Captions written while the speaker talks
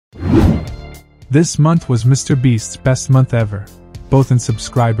This month was MrBeast's best month ever, both in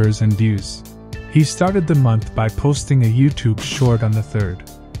subscribers and views. He started the month by posting a YouTube short on the 3rd,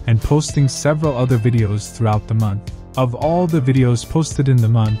 and posting several other videos throughout the month. Of all the videos posted in the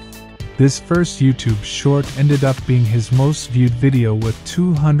month, this first YouTube short ended up being his most viewed video with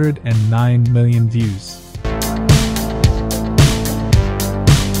 209 million views.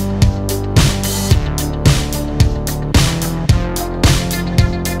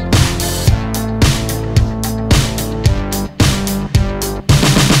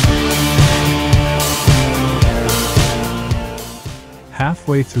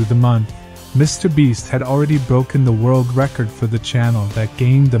 Halfway through the month, MrBeast had already broken the world record for the channel that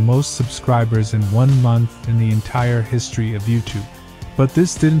gained the most subscribers in 1 month in the entire history of YouTube. But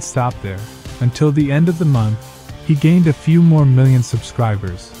this didn't stop there. Until the end of the month, he gained a few more million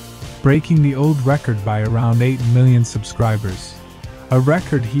subscribers, breaking the old record by around 8 million subscribers, a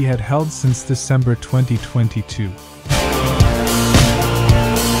record he had held since December 2022.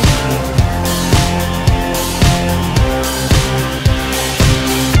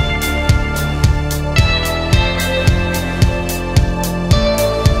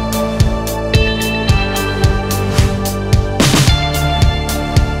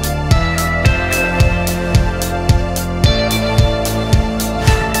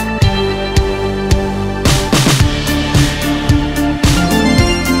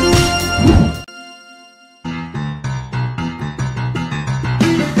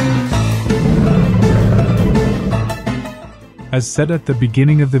 As said at the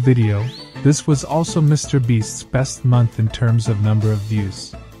beginning of the video, this was also MrBeast's best month in terms of number of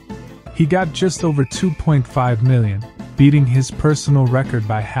views. He got just over 2.5 million, beating his personal record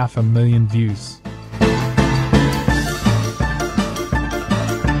by 500,000 views.